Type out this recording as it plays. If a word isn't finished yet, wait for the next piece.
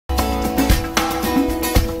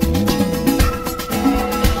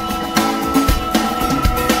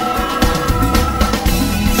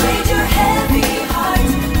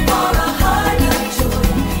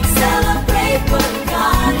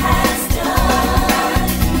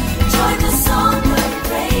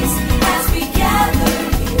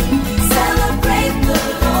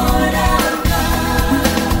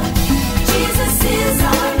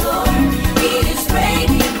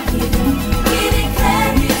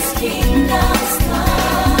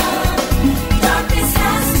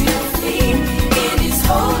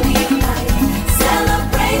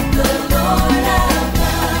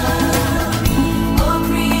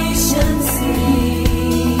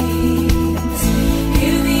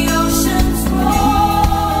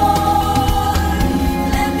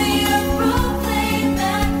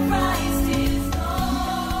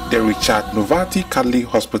The Richard Novati Catholic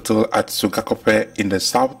Hospital at Sogakope in the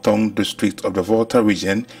South Tong district of the Volta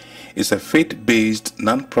region is a faith-based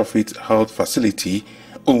non-profit health facility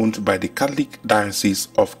owned by the Catholic Diocese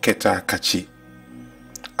of Keta-Kachi.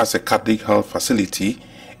 As a Catholic health facility,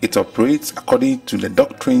 it operates according to the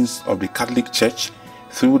doctrines of the Catholic Church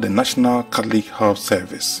through the National Catholic Health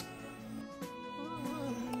Service.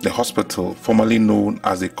 The hospital, formerly known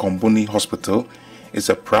as the Kombuni Hospital, is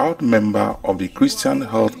a proud member of the Christian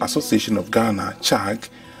Health Association of Ghana, CHAG,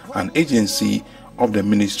 an agency of the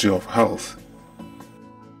Ministry of Health.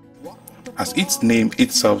 As its name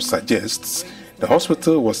itself suggests, the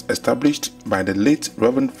hospital was established by the late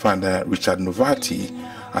Reverend Father Richard Novati,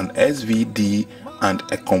 an SVD and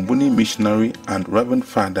a Kombuni missionary and Reverend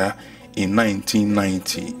Father in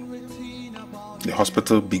 1990. The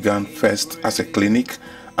hospital began first as a clinic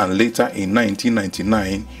and later in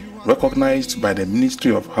 1999 recognized by the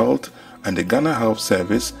Ministry of Health and the Ghana Health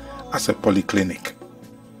Service as a polyclinic.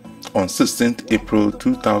 On 16th April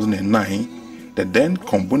 2009, the then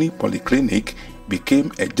Kombuni Polyclinic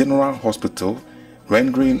became a general hospital,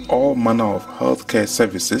 rendering all manner of healthcare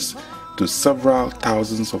services to several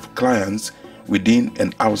thousands of clients within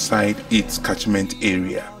and outside its catchment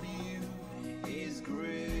area.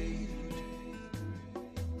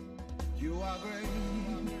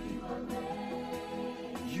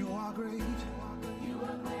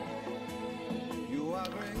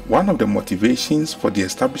 One of the motivations for the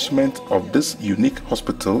establishment of this unique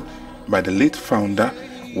hospital by the late founder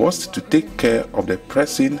was to take care of the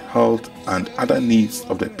pressing health and other needs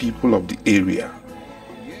of the people of the area.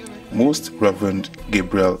 Most Reverend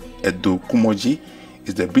Gabriel Edo Kumoji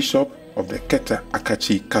is the Bishop of the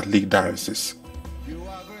Keta-Kachi Catholic Diocese.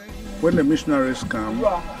 When the missionaries come,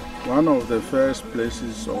 one of the first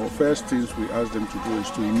places or first things we ask them to do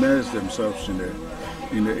is to immerse themselves in the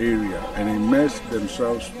area and immerse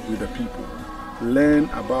themselves with the people, learn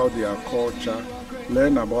about their culture,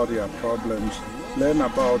 learn about their problems, learn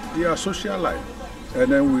about their social life,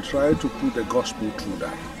 and then we try to put the gospel through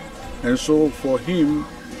that. And so for him,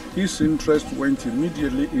 his interest went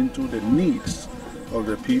immediately into the needs of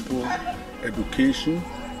the people, education.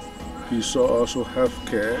 He saw also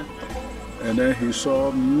healthcare, and then he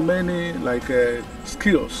saw many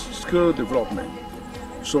skill development.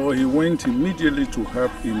 So he went immediately to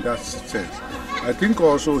help in that sense. I think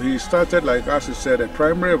also he started, like as he said, a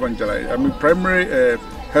primary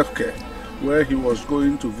healthcare, where he was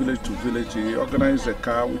going to village. He organized a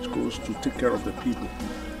car which goes to take care of the people.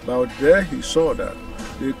 But there he saw that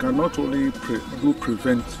they can not only do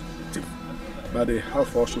preventive, but they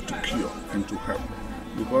have also to cure and to help.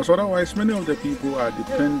 Because otherwise many of the people are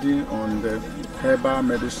depending on the herbal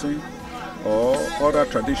medicine or other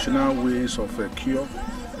traditional ways of a cure,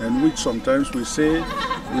 and which sometimes we say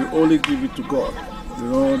we only give it to God. You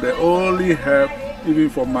know, the only help even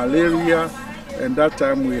for malaria, and that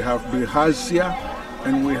time we have bilharzia,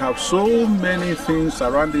 and we have so many things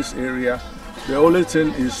around this area. The only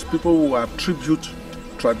thing is people who attribute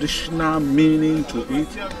traditional meaning to it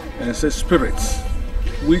and say spirits,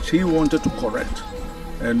 which he wanted to correct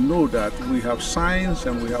and know that we have science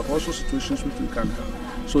and we have also situations which we can help.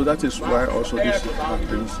 So that is why also this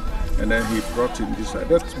happens, and then he brought in this.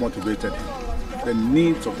 That motivated him, the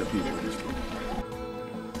needs of the people.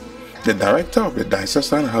 The director of the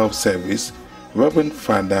Diocesan Health Service, Reverend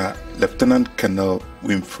Father Lieutenant Colonel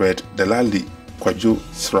Winfred Delali Kwajo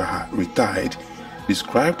Sraha, retired,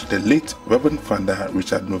 described the late Reverend Father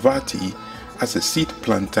Richard Novati as a seed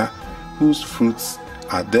planter whose fruits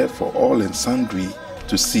are there for all and sundry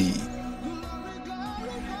to see.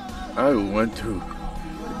 I want to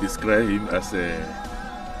describe him as a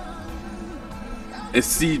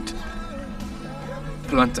seed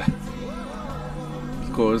planter,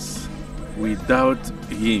 because without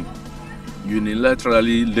him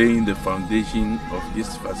unilaterally laying the foundation of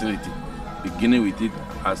this facility, beginning with it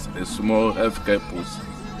as a small healthcare post,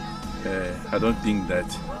 I don't think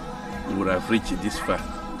that we would have reached this far.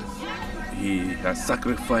 He has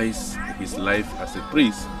sacrificed his life as a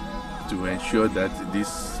priest to ensure that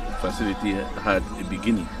this facility had a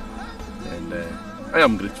beginning, and I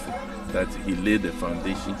am grateful that he laid the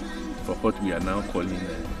foundation for what we are now calling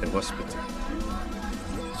a hospital.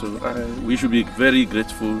 So we should be very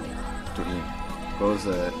grateful to him, because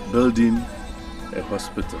building a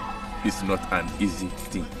hospital is not an easy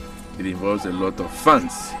thing. It involves a lot of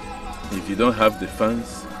funds. If you don't have the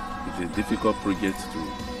funds, it's a difficult project to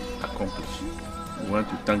accomplish. We want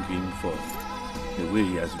to thank him for the way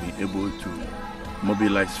he has been able to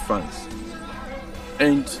mobilize funds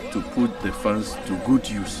and to put the funds to good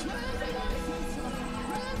use.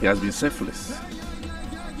 He has been selfless.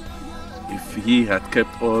 If if he had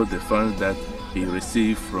kept all the funds that he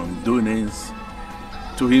received from donors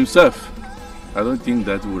to himself, I don't think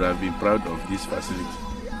that we would have been proud of this facility.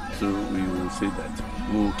 So we will say that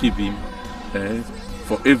we will keep him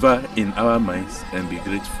forever in our minds and be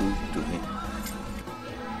grateful to him.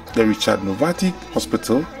 The Richard Novati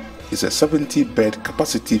Hospital is a 70-bed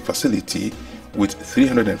capacity facility with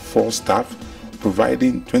 304 staff,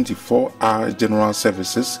 providing 24-hour general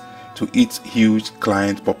services to its huge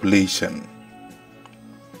client population.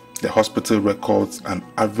 The hospital records an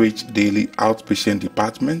average daily outpatient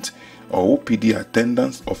department or OPD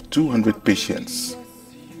attendance of 200 patients.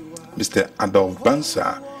 Mr. Adolf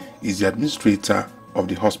Bansa is the administrator of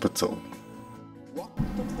the hospital.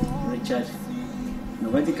 Richard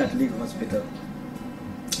Novati Catholic Hospital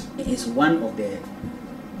is one of the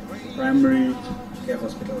primary care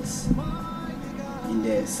hospitals in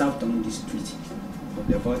the Southern District of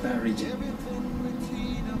the Volta region.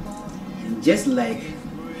 And just like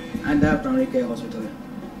other primary care hospitals,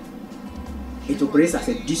 it operates as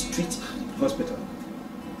a district hospital.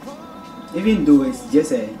 Even though it's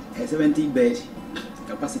just a 70-bed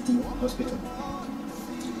capacity hospital,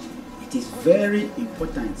 it is very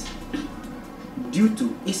important due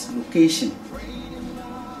to its location.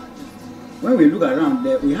 When we look around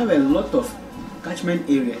there, we have a lot of catchment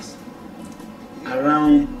areas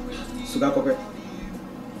around Sogakope.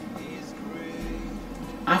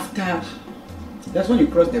 After, that's when you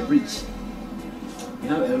cross the bridge, you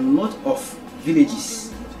have a lot of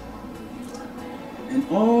villages, and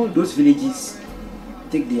all those villages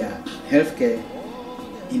take their healthcare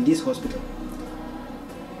in this hospital.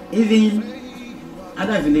 Even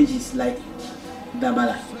other villages like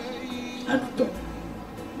Dabala, Aduto,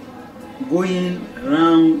 going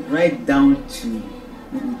around right down to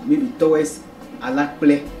maybe towards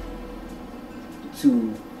Alakple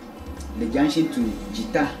to the junction to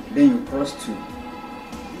Jita, then you cross to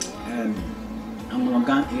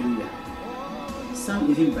Amologan area.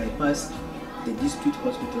 Some even bypass the district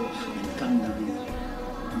hospital and come down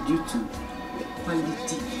here due to the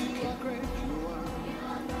quality care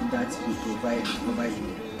that we provide over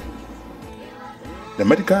here. The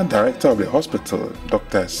medical director of the hospital,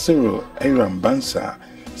 Dr. Cyril Aram Bansa,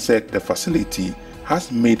 said the facility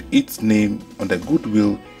has made its name on the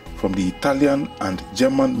goodwill from the Italian and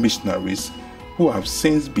German missionaries who have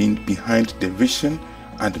since been behind the vision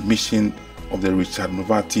and mission of the Richard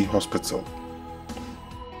Novati Hospital.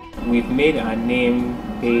 We've made our name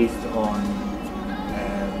based on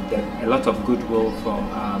a lot of goodwill from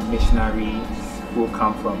our missionaries who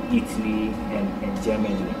come from Italy and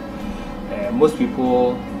Germany. Most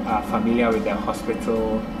people are familiar with the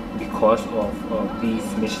hospital because of these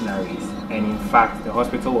missionaries, and in fact the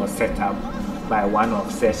hospital was set up by one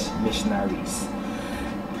of such missionaries.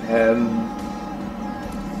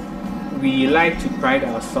 We like to pride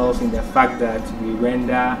ourselves in the fact that we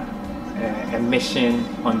render a mission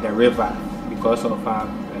on the river because of our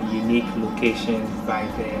unique location by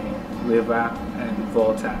the river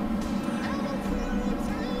Volta.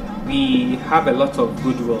 We have a lot of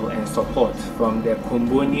goodwill and support from the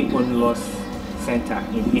Comboni Onlos Center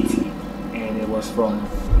in Italy, and it was from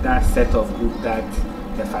that set of group that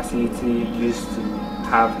the facility used to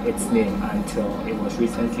have its name until it was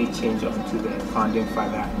recently changed onto the founding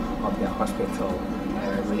father of the hospital,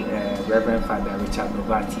 Reverend Father Richard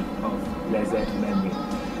Novati of blessed memory.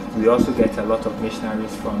 We also get a lot of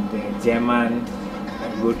missionaries from the German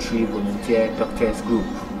Rotary Volunteer Doctors Group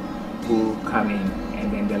who come in,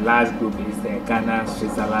 and then the last group is the Ghana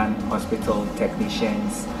Switzerland Hospital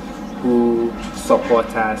Technicians who support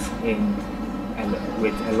us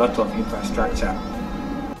with a lot of infrastructure.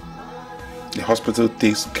 The hospital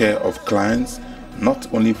takes care of clients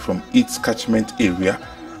not only from its catchment area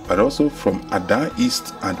but also from Adan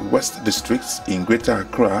East and West districts in Greater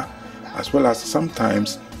Accra, as well as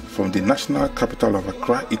sometimes from the national capital of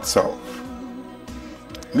Accra itself.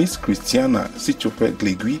 Miss Christiana Sichofe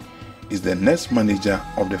Glegui is the nurse manager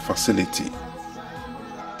of the facility.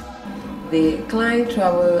 The client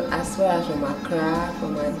travel as far as from Accra,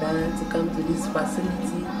 from Adan to come to this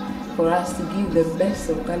facility for us to give the best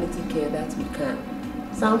of quality care that we can.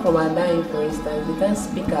 Some from Adan, for instance, they can't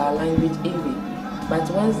speak our language even, but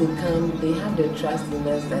once they come, they have the trust in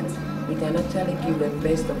us that we can actually give the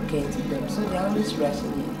best of care to them, so they are always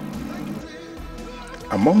rushing in.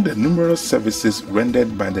 Among the numerous services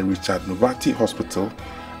rendered by the Richard Novati Hospital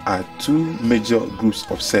are two major groups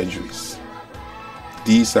of surgeries.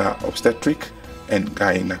 These are obstetric and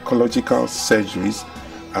gynecological surgeries,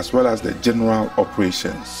 as well as the general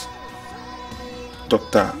operations.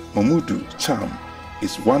 Dr. Mamudu Cham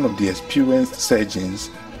is one of the experienced surgeons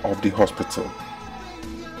of the hospital.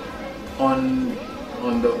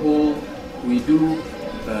 On the whole, we do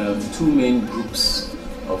two main groups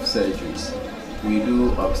of surgeries. We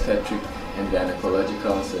do obstetric and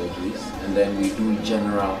gynecological surgeries, and then we do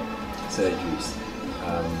general surgeries.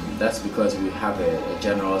 That's because we have a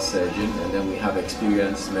general surgeon, and then we have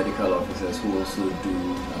experienced medical officers who also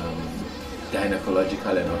do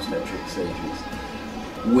gynecological and obstetric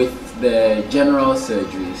surgeries. With the general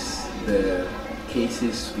surgeries, the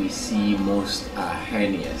cases we see most are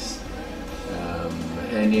hernias.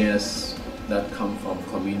 Hernias that come from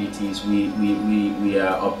communities. We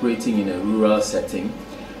are operating in a rural setting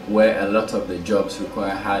where a lot of the jobs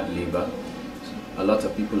require hard labor. A lot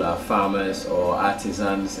of people are farmers or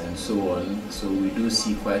artisans and so on, so we do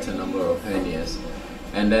see quite a number of hernias.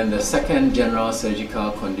 And then the second general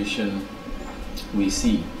surgical condition we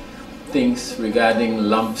see, things regarding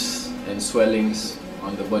lumps and swellings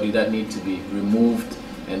on the body that need to be removed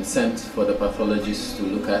and sent for the pathologist to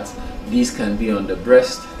look at. These can be on the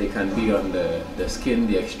breast, they can be on the skin,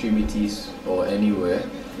 the extremities, or anywhere.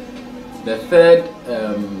 The third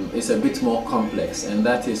is a bit more complex, and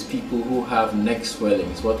that is people who have neck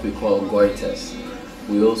swellings, what we call goiters.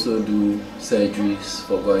 We also do surgeries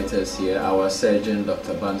for goiters here. Our surgeon,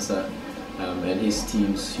 Dr. Bansa, and his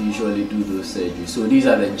teams usually do those surgeries. So these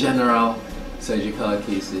are the general surgical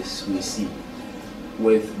cases we see.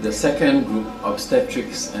 With the second group,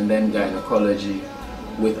 obstetrics and then gynecology.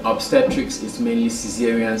 With obstetrics, it's mainly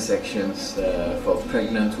cesarean sections for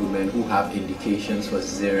pregnant women who have indications for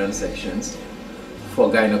cesarean sections.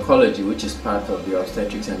 For gynecology, which is part of the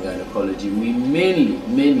obstetrics and gynecology, we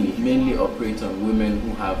mainly operate on women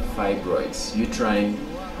who have fibroids, uterine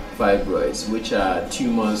fibroids, which are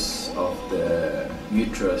tumors of the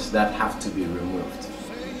uterus that have to be removed.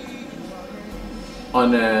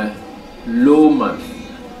 On a low month,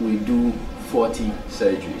 we do 40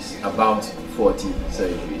 surgeries, about 40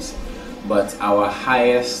 surgeries. But our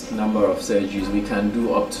highest number of surgeries, we can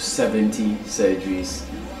do up to 70 surgeries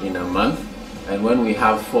in a month. And when we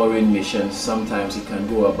have foreign missions, sometimes it can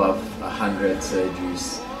go above 100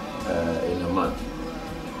 surgeries in a month.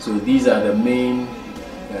 So these are the main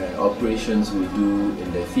operations we do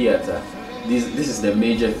in the theater. This is the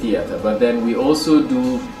major theater, but then we also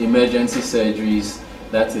do emergency surgeries.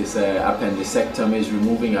 That is appendectomies,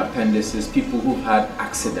 removing appendices, people who've had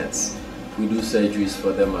accidents. We do surgeries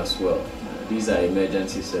for them as well. These are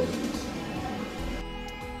emergency surgeries.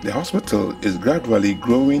 The hospital is gradually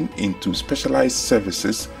growing into specialized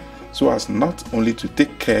services so as not only to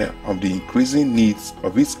take care of the increasing needs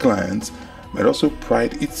of its clients, but also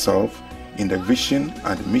pride itself in the vision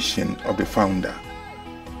and mission of the founder.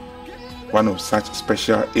 One of such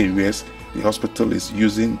special areas the hospital is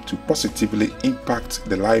using to positively impact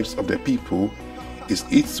the lives of the people is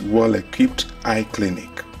its well-equipped eye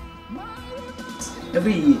clinic.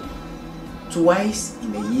 Every year, twice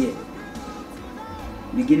in a year,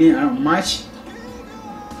 beginning around March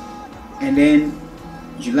and then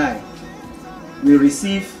July, we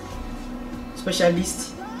receive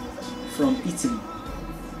specialists from Italy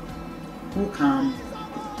who come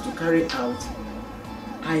to carry out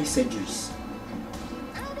eye surgeries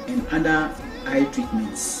and other eye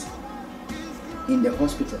treatments in the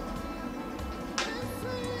hospital.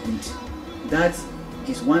 And that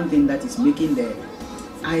is one thing that is making the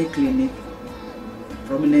eye clinic a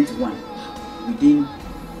prominent one within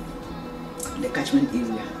the catchment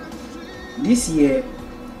area. This year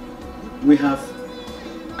we have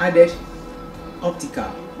added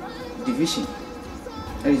optical division,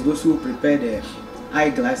 that is those who prepare the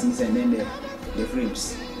eyeglasses and then the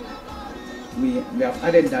frames. We have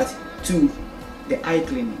added that to the eye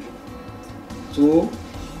clinic. So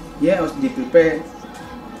here they prepare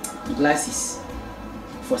glasses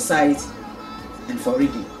for sight and for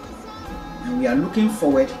reading, and we are looking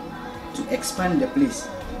forward to expand the place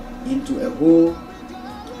into a whole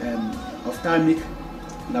ophthalmic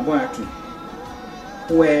laboratory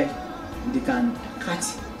where they can cut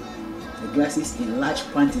the glasses in large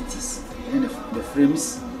quantities and the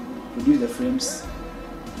frames, produce the frames,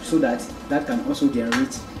 so that can also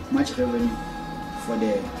generate much revenue for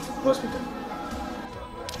the hospital.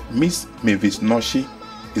 Miss Mavis Noshi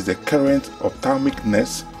is the current ophthalmic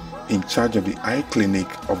nurse in charge of the eye clinic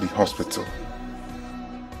of the hospital.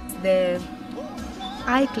 The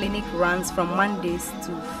eye clinic runs from Mondays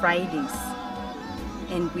to Fridays,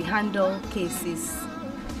 and we handle cases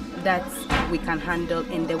that we can handle,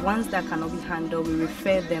 and the ones that cannot be handled, we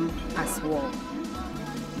refer them as well.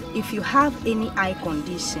 If you have any eye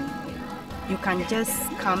condition, you can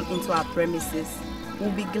just come into our premises.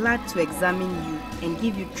 We'll be glad to examine you and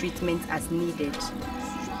give you treatment as needed.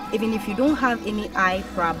 Even if you don't have any eye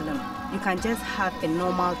problem, you can just have a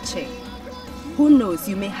normal check who knows,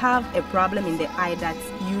 you may have a problem in the eye that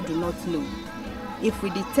you do not know. If we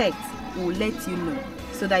detect, we will let you know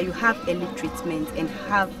so that you have early treatment and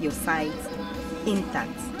have your sight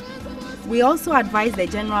intact. We also advise the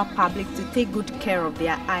general public to take good care of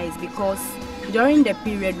their eyes, because during the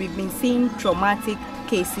period we've been seeing traumatic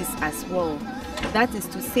cases as well. That is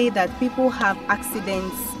to say that people have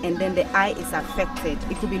accidents and then the eye is affected.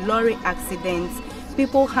 It could be lorry accidents,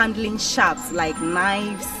 people handling sharps like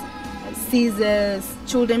knives, scissors,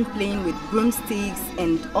 children playing with broomsticks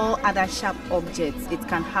and all other sharp objects. It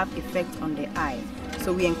can have effect on the eye.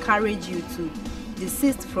 So we encourage you to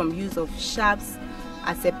desist from use of sharps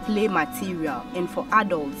as a play material. And for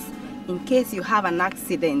adults, in case you have an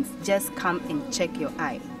accident, just come and check your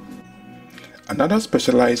eye. Another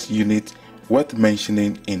specialized unit worth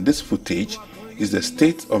mentioning in this footage is the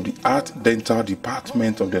state-of-the-art dental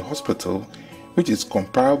department of the hospital, which is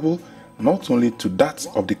comparable not only to that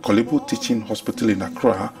of the Kolebu Teaching Hospital in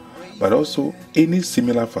Accra, but also any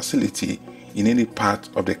similar facility in any part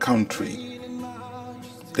of the country.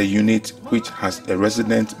 The unit, which has a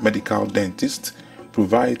resident medical dentist,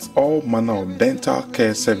 provides all manner of dental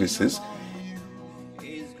care services.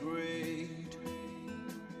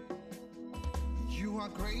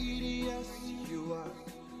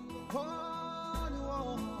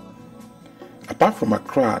 Apart from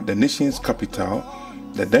Accra, the nation's capital,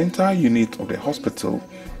 the dental unit of the hospital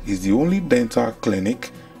is the only dental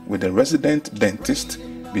clinic with a resident dentist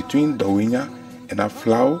between Dawinya and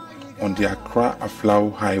Aflao on the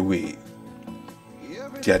Accra-Aflao Highway.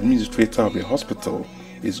 The administrator of the hospital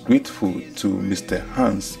is grateful to Mr.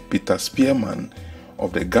 Hans Peter Spearman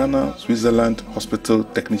of the Ghana-Switzerland Hospital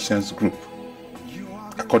Technicians Group.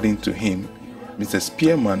 According to him, Mr.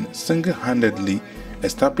 Spearman single-handedly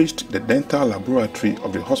established the dental laboratory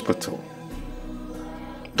of the hospital.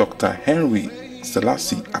 Dr. Henry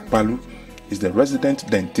Selassie Akpalu is the resident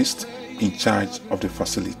dentist in charge of the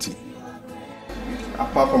facility.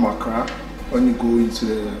 Apart from Accra, when you go into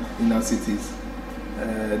the inner cities,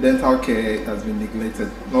 dental care has been neglected.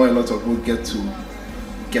 Not a lot of people get to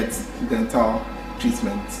get dental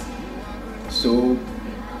treatment. So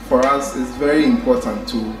for us, it's very important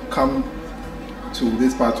to come to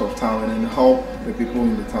this part of town and help the people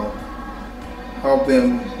in the town. Help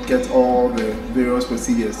them get all the various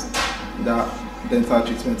procedures that dental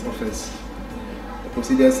treatment offers. The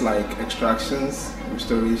procedures like extractions,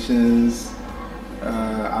 restorations,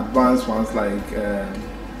 advanced ones like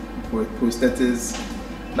prosthetics,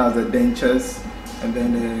 that's the dentures, and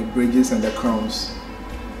then the bridges and the crowns.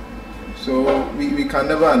 So we can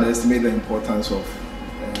never underestimate the importance of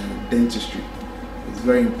dentistry. It's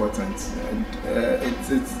very important, and it's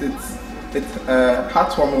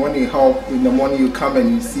heartwarming when you help. In the morning you come and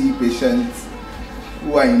you see patients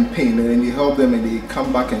who are in pain, and then you help them and they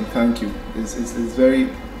come back and thank you. It's very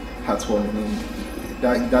heartwarming,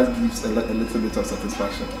 and that gives a little bit of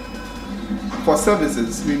satisfaction. For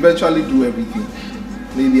services, we virtually do everything,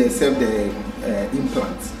 maybe except the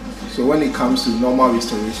implants. So when it comes to normal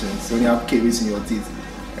restorations, when you have caries in your teeth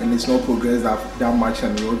and it's not progressed that much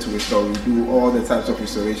and you want to restore, we do all the types of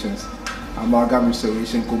restorations. Amalgam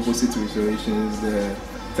restoration, composite restorations, the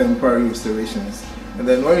temporary restorations. And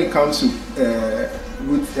then when it comes to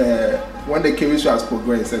when the caries has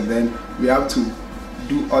progressed, and then we have to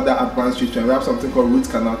do other advanced treatment. We have something called root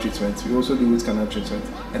canal treatment. We also do root canal treatment.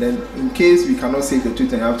 And then in case we cannot save the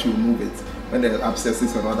tooth and you have to remove it, when there are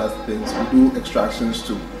abscesses and other things, we do extractions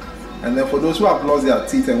too. And then for those who have lost their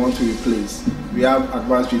teeth and want to replace, we have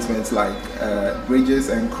advanced treatments like bridges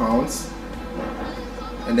and crowns.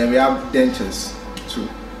 And then we have dentures too.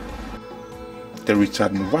 The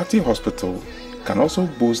Richard Novati Hospital can also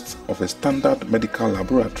boast of a standard medical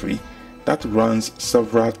laboratory that runs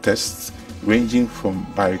several tests ranging from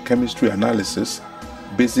biochemistry analysis,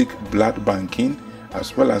 basic blood banking,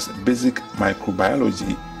 as well as basic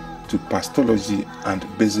microbiology to pastology and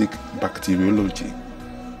basic bacteriology.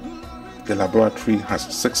 The laboratory has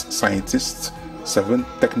 6 scientists, 7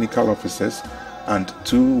 technical officers, and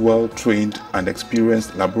 2 well-trained and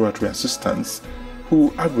experienced laboratory assistants who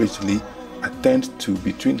averagely attend to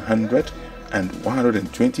between 100 and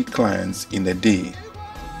 120 clients in a day.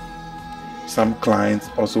 Some clients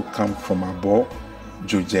also come from Abo,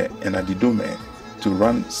 Joje, and Adidome to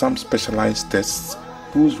run some specialized tests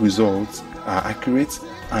whose results are accurate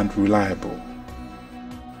and reliable.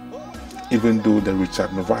 Even though the Richard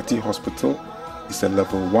Novati Hospital is a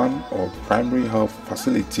level 1 or primary health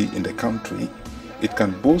facility in the country, it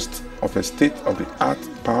can boast of a state-of-the-art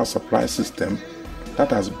power supply system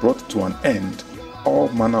that has brought to an end all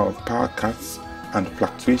manner of power cuts and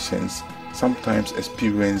fluctuations sometimes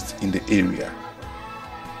experienced in the area.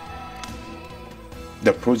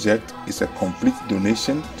 The project is a complete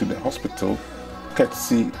donation to the hospital,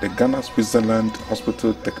 courtesy the Ghana Switzerland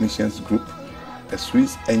Hospital Technicians Group, a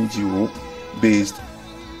Swiss NGO based.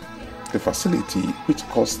 The facility, which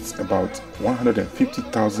costs about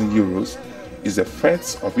 150,000 euros, is the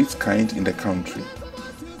first of its kind in the country.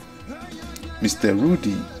 Mr.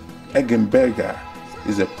 Rudy Eggenberger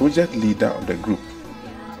is the project leader of the group.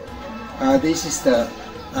 This is the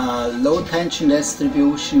low tension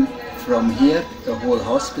distribution. From here, the whole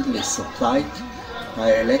hospital is supplied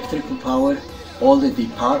by electrical power. All the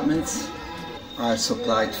departments are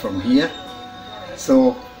supplied from here.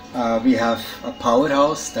 So we have a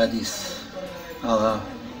powerhouse that is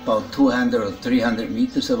about 200 or 300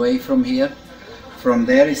 meters away from here. From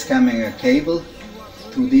there is coming a cable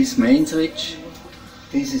to this main switch.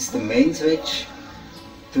 This is the main switch.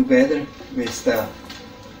 Together with the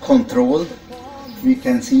control, we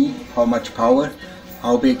can see how much power,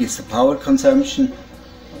 how big is the power consumption,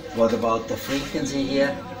 what about the frequency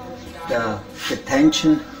here, the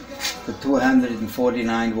tension, the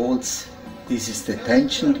 249 volts, this is the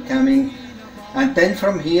tension coming. And then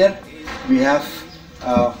from here we have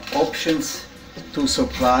options to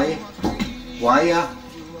supply via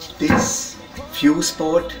this fuse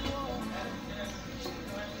board,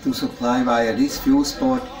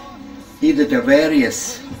 either the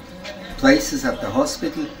various places at the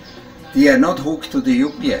hospital. They are not hooked to the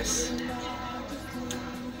UPS.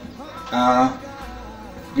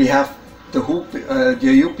 We have the hook,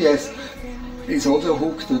 the UPS is also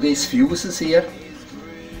hooked to these fuses here.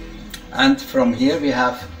 And from here we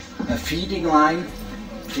have a feeding line,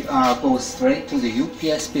 goes straight to the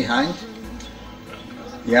UPS behind.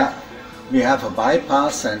 Yeah, we have a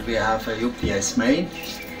bypass and we have a UPS main.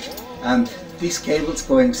 And these cables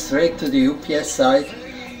going straight to the UPS side.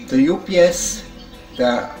 The UPS,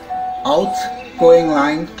 the outgoing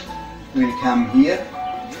line will come here.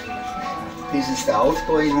 This is the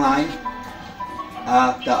outgoing line.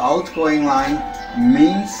 The outgoing line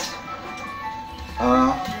means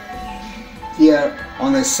we are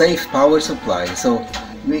on a safe power supply, so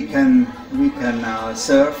we can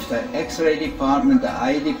serve the X-ray department, the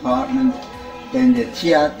eye department, then the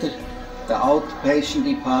theater, the outpatient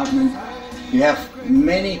department. We have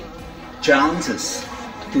many chances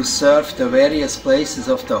to serve the various places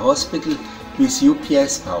of the hospital with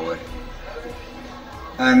UPS power.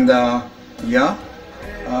 And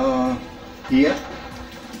here,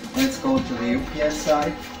 let's go to the UPS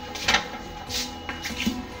side.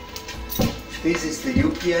 This is the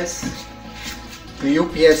UPS. The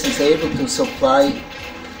UPS is able to supply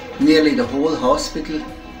nearly the whole hospital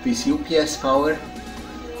with UPS power.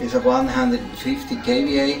 It's a 150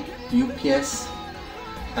 kVA UPS.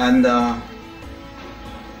 And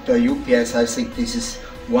the UPS, I think this is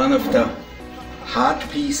one of the heart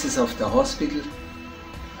pieces of the hospital.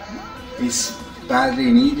 It's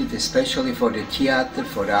badly needed, especially for the theater,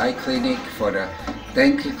 for the eye clinic, for the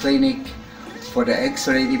dental clinic, for the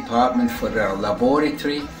X-ray department, for the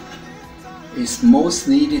laboratory. Is most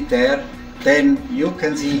needed there. Then you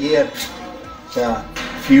can see here the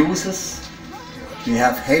fuses. We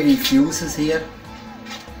have heavy fuses here.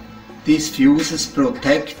 These fuses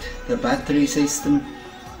protect the battery system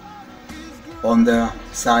on the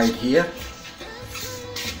side here.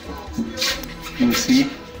 You see,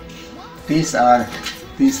 this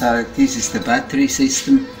is the battery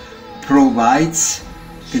system, provides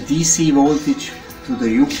the DC voltage to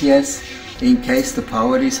the UPS in case the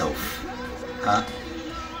power is off.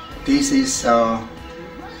 This is a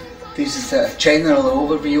general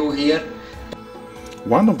overview here.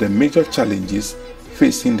 One of the major challenges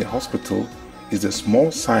facing the hospital is the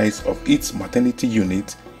small size of its maternity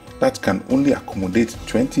unit that can only accommodate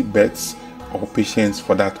 20 beds or patients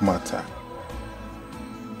for that matter.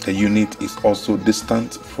 The unit is also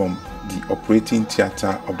distant from the operating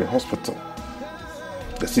theatre of the hospital.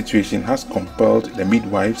 The situation has compelled the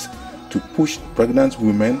midwives to push pregnant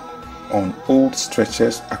women on old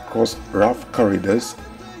stretchers across rough corridors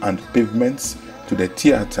and pavements to the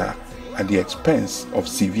theatre at the expense of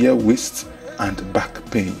severe waist and back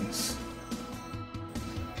pains.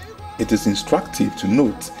 It is instructive to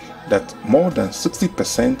note that more than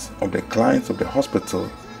 60% of the clients of the hospital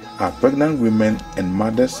are pregnant women and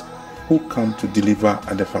mothers who come to deliver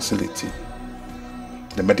at the facility.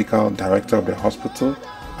 The medical director of the hospital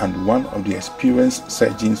and one of the experienced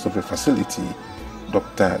surgeons of the facility,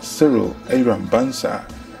 Dr. Cyril Ayrambansa,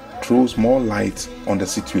 throws more light on the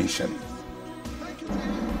situation.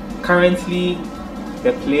 Currently,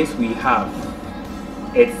 the place we have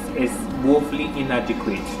is woefully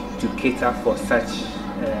inadequate to cater for such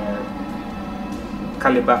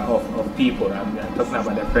caliber of people. I'm talking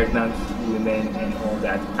about the pregnant women and all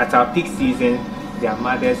that. At our peak season, there are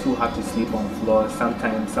mothers who have to sleep on floors.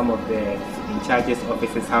 Sometimes some of the in-charges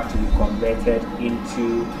offices have to be converted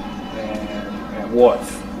into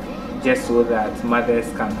wards, just so that mothers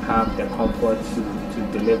can have the comfort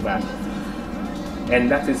to deliver. And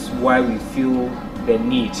that is why we feel the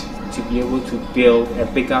need to be able to build a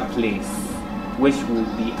bigger place, which will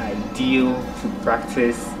be ideal to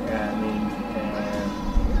practice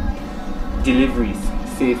deliveries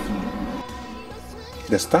safely.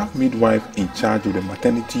 The staff midwife in charge of the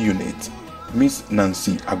maternity unit, Miss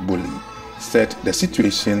Nancy Agboli, said the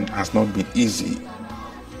situation has not been easy.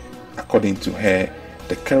 According to her,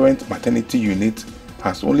 the current maternity unit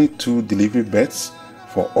has only 2 delivery beds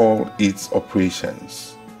for all its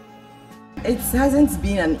operations. It hasn't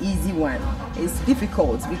been an easy one. It's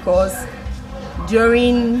difficult because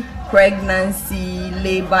during pregnancy,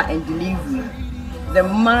 labor and delivery, the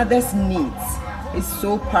mother's needs is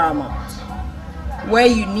so paramount, where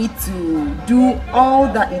you need to do all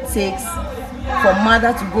that it takes for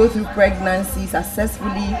mother to go through pregnancy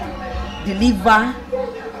successfully, deliver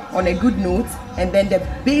on a good note, and then the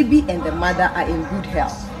baby and the mother are in good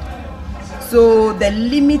health. So the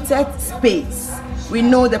limited space, we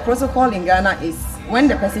know the protocol in Ghana is when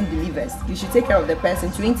the person delivers, you should take care of the person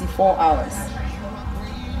 24 hours.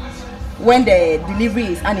 When the delivery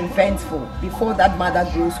is uneventful, before that mother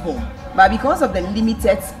goes home. But because of the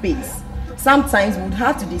limited space, sometimes we would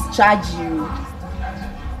have to discharge you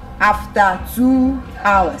after 2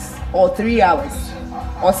 hours or 3 hours.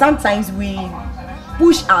 Or sometimes we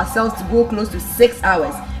push ourselves to go close to 6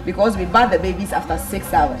 hours because we birth the babies after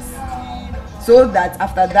 6 hours. So that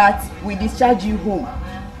after that, we discharge you home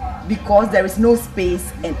because there is no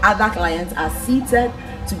space and other clients are seated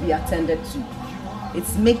to be attended to.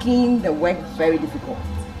 It's making the work very difficult.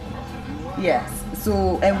 Yes,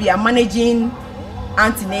 so, and we are managing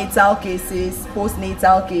antenatal cases,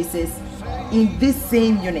 postnatal cases in this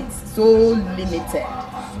same units, so limited.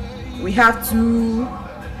 We have 2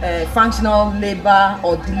 functional labor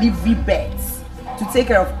or delivery beds to take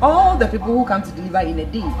care of all the people who come to deliver in a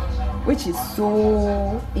day, which is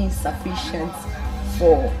so insufficient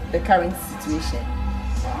for the current situation.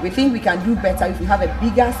 We think we can do better if we have a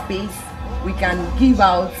bigger space. We can give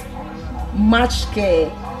out much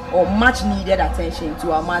care or much needed attention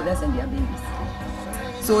to our mothers and their babies.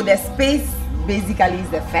 So the space basically is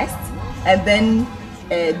the first, and then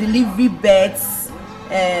delivery beds,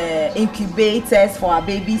 incubators for our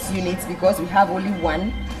babies units because we have only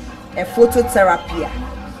 1, a phototherapy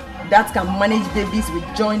that can manage babies with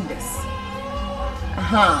jaundice.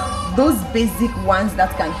 Those basic ones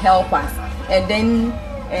that can help us, and then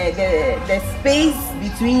the space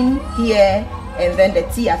between here and then the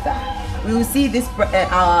theater. We will see this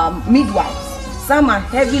midwives. Some are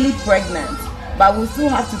heavily pregnant, but we still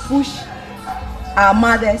have to push our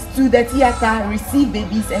mothers to the theater, receive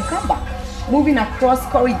babies and come back, moving across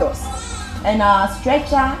corridors. And our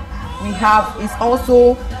stretcher we have is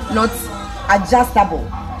also not adjustable,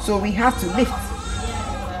 so we have to lift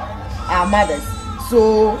our mothers.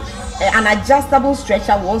 So an adjustable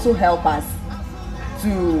stretcher will also help us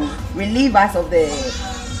to relieve us of the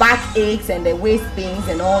back aches and the waist pains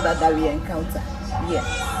and all that we encounter. Yes.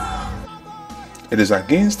 It is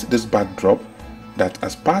against this backdrop that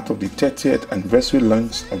as part of the 30th anniversary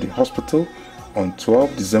launch of the hospital on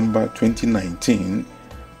 12 December 2019,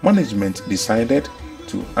 management decided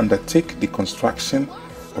to undertake the construction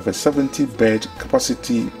of a 70-bed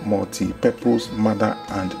capacity multi-purpose mother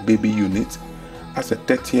and baby unit as a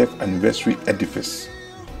 30th anniversary edifice.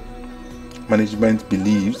 Management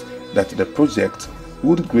believes that the project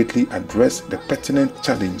would greatly address the pertinent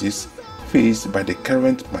challenges faced by the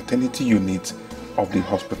current maternity unit of the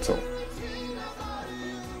hospital.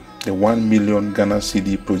 The 1 million Ghana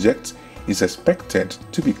cedi project is expected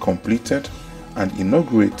to be completed and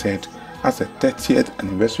inaugurated as a 30th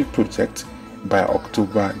anniversary project by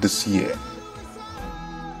October this year.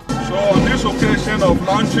 So on this occasion of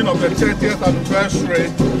launching of the 30th anniversary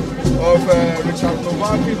of Richard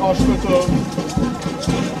Novati Hospital,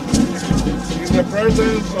 in the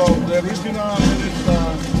presence of the regional minister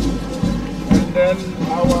and then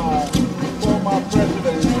our former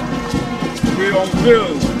president, we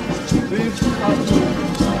unveiled this statue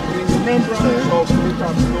in remembrance of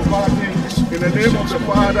Richard Novati in the name of the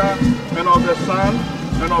Father and of the Son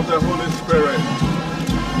and of the Holy Spirit.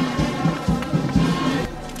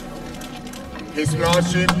 His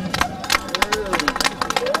Lordship,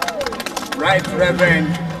 Right Reverend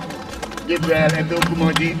Gabriel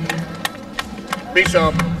Edokumodi,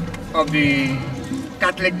 Bishop of the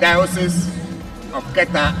Catholic Diocese of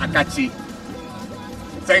Keta Akachi,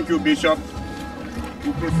 Thank you, Bishop.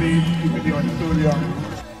 We proceed with the auditorium.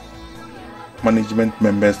 Management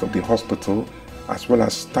members of the hospital, as well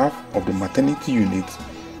as staff of the maternity unit,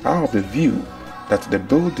 are of the view that the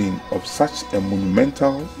building of such a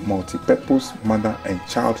monumental multi-purpose mother and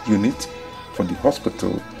child unit for the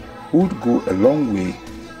hospital would go a long way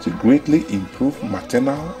to greatly improve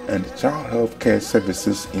maternal and child health care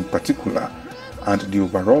services in particular, and the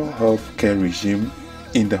overall health care regime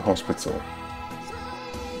in the hospital.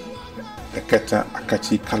 The Keta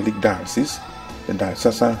Akachi Catholic Diocese, the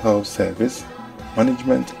Diocesan Health Service,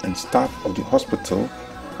 management and staff of the hospital,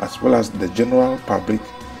 as well as the general public,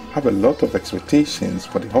 have a lot of expectations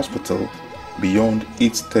for the hospital beyond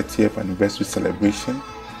its 30th anniversary celebration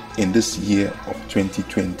in this year of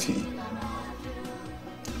 2020.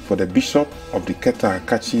 For the Bishop of the Keta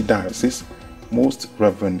Akachi Diocese, Most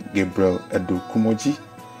Reverend Gabriel Edo Kumoji,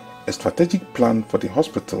 a strategic plan for the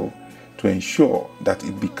hospital to ensure that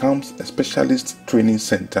it becomes a specialist training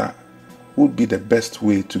center would be the best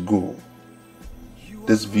way to go.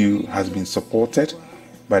 This view has been supported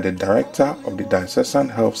by the Director of the Diocesan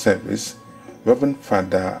Health Service, Reverend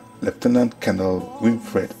Father Lieutenant Colonel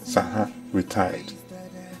Winfred Saha, retired.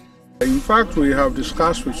 In fact, we have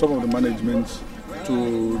discussed with some of the management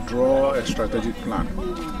to draw a strategic plan.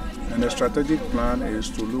 And the strategic plan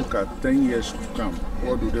is to look at 10 years to come.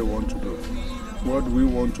 What do they want to do? What do we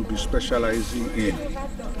want to be specializing in?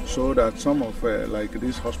 So that some of, like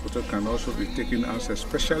this hospital can also be taken as a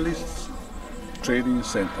specialist training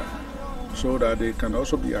center, so that they can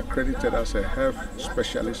also be accredited as a health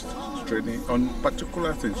specialist training on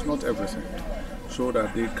particular things, not everything, so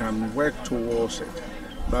that they can work towards it.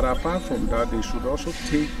 But apart from that, they should also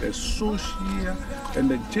take the social and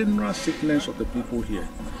the general sickness of the people here.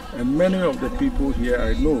 And many of the people here,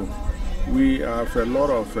 I know, we have a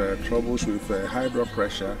lot of troubles with high blood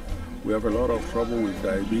pressure, we have a lot of trouble with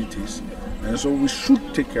diabetes, and so we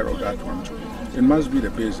should take care of that one too. It must be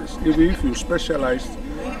the basis. Even if you specialize,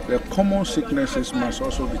 the common sicknesses must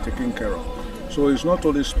also be taken care of. So it's not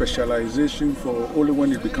only specialization for only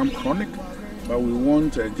when it becomes chronic, but we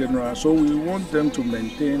want a general. So we want them to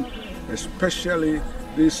maintain, especially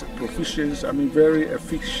these proficiency, very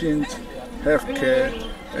efficient healthcare,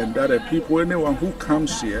 and that the people, anyone who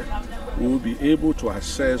comes here, will be able to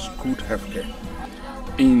access good healthcare.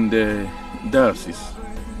 In the diocese,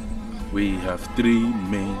 we have 3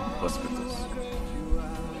 main hospitals.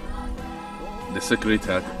 The Sacred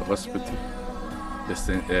Heart Hospital, the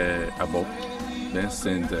St. Above, then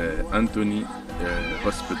St. Anthony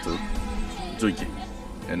Hospital, Georgia,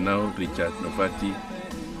 and now Richard Novati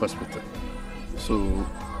Hospital. So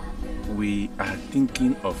we are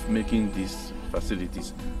thinking of making these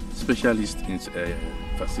facilities specialist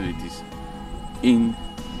facilities in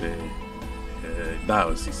the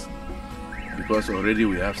diocese, because already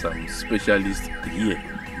we have some specialists here,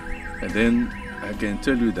 and then I can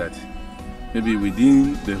tell you that maybe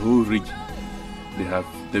within the whole region they have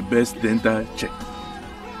the best dental check.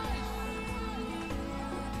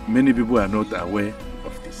 Many people are not aware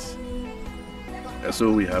of this.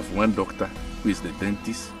 So we have one doctor who is the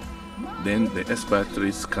dentist, then the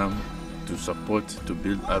expatriates come to support to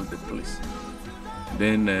build up the place.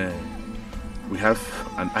 Then we have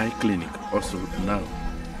an eye clinic also now.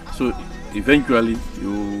 So eventually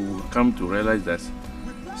you come to realize that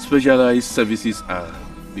specialized services are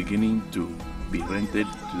beginning to be rented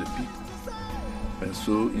to the people. And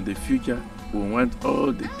so in the future we want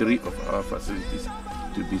all the 3 of our facilities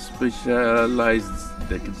to be specialized,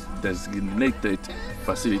 designated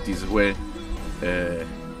facilities where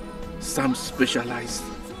some specialized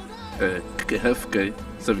healthcare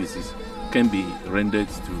services can be rendered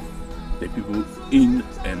to the people in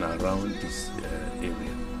and around this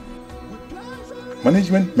area.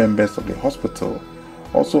 Management members of the hospital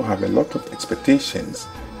also have a lot of expectations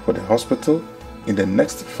for the hospital in the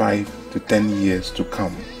next 5 to 10 years to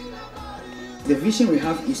come. The vision we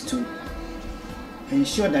have is to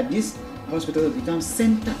ensure that this hospital will become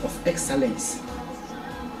center of excellence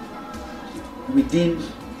within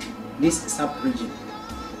this sub-region.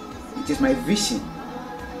 It is my vision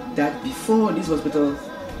that before this hospital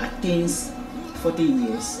attains 40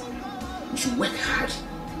 years, we should work hard,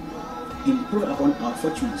 improve upon our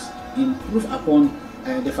fortunes, improve upon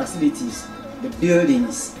the facilities, the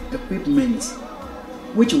buildings, equipment,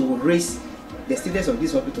 which will raise the status of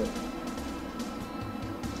this hospital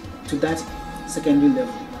to that secondary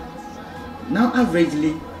level. Now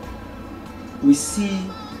averagely we see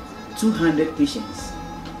 200 patients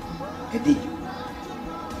a day.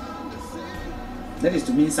 That is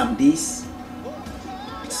to mean some days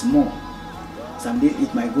it's more, some days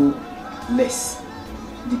it might go less,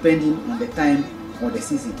 depending on the time for the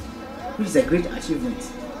season, which is a great achievement.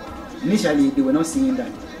 Initially, they were not seeing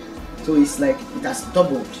that. So it's like it has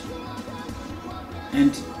doubled.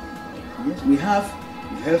 And yes, we have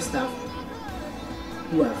health staff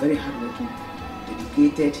who are very hardworking,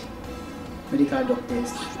 dedicated medical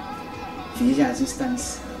doctors, physician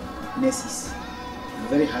assistants, nurses, are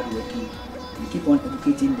very hardworking. We keep on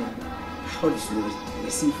educating them how to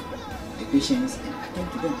receive the patients and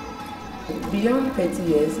attend to them. Beyond 30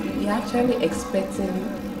 years, we are actually expecting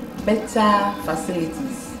better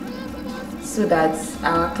facilities so that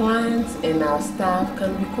our clients and our staff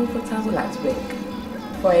can be comfortable at work.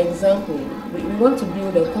 For example, we want to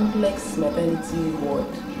build a complex maternity ward.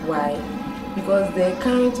 Why? Because the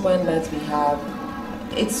current one that we have,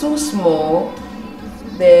 it's so small.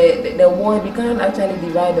 The ward, we can't actually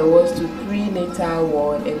divide the wards to prenatal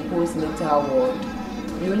ward and postnatal ward.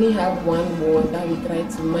 We only have one ward that we try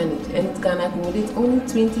to manage, and it can accommodate only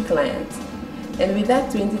 20 clients. And with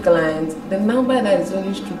that 20 clients, the number that is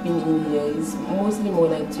only trooping in here is mostly more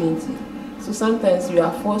than 20. So sometimes you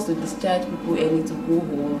are forced to discharge people early to go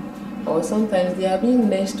home, or sometimes they are being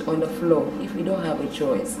nursed on the floor if we don't have a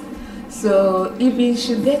choice. So if we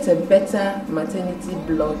should get a better maternity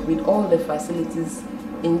block with all the facilities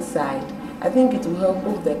inside, I think it will help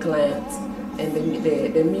both the clients and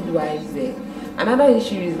the midwives there. Another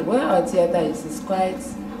issue is where our theatre is quite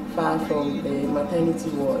far from the maternity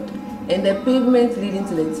ward, and the pavement leading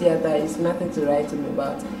to the theatre is nothing to write home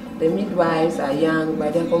about. The midwives are young,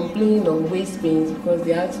 but they're complaining of waist pains because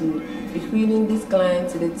they have to be wheeling these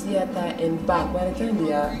clients to the theatre and back. By the time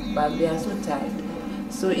they are back, they are so tired.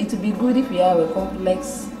 So it would be good if we have a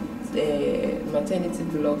complex maternity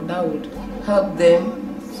block that would help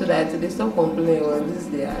them so that they stop complaining or lose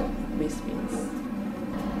their waist pains.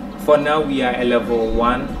 For now, we are a level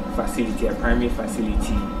 1 facility, a primary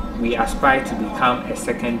facility. We aspire to become a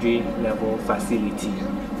secondary level facility.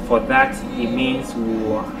 For that, it means we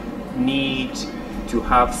will need to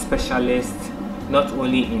have specialists not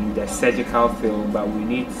only in the surgical field, but we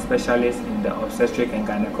need specialists in the obstetric and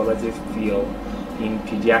gynecologic field, in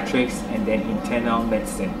pediatrics and then internal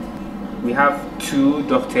medicine. We have 2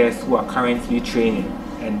 doctors who are currently training,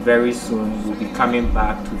 and very soon will be coming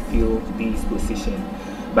back to fill these positions.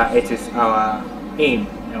 But it is our aim,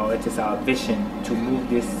 or it is our vision, to move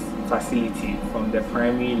this facility from the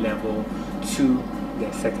primary level to the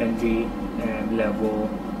secondary level.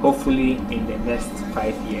 Hopefully in the next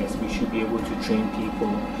 5 years we should be able to train people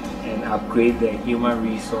and upgrade the human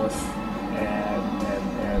resource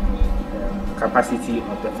capacity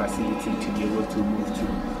of the facility to be able to move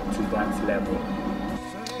to that level.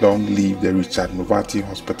 Long live the Richard Novati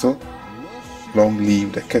Hospital. Long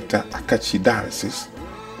live the Keta Akachi Diocese.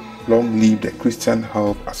 Long live the Christian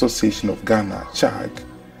Health Association of Ghana, CHAG.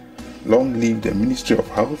 Long live the Ministry of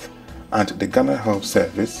Health and the Ghana Health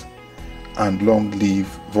Service. And long live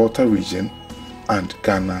Volta Region and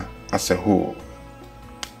Ghana as a whole.